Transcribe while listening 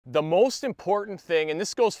The most important thing, and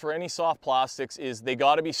this goes for any soft plastics, is they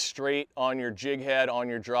got to be straight on your jig head, on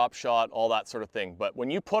your drop shot, all that sort of thing. But when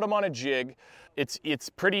you put them on a jig, it's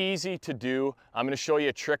pretty easy to do. I'm going to show you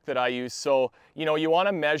a trick that I use. So, you know, you want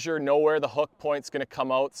to measure, know where the hook point's going to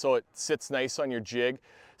come out so it sits nice on your jig.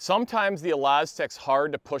 Sometimes the Elastec's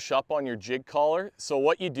hard to push up on your jig collar. So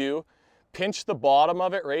what you do, pinch the bottom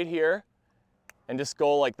of it right here and just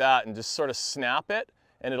go like that and just sort of snap it,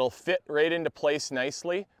 and it'll fit right into place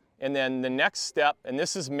nicely. And then the next step, and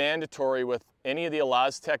this is mandatory with any of the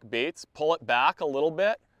Elastec baits, pull it back a little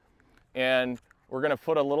bit, and we're gonna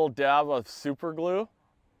put a little dab of super glue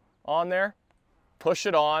on there, push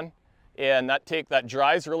it on, and that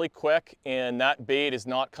dries really quick, and that bait is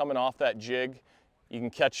not coming off that jig. You can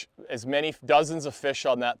catch as many dozens of fish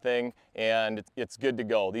on that thing, and it's good to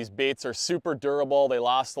go. These baits are super durable, they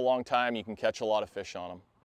last a long time, you can catch a lot of fish on them.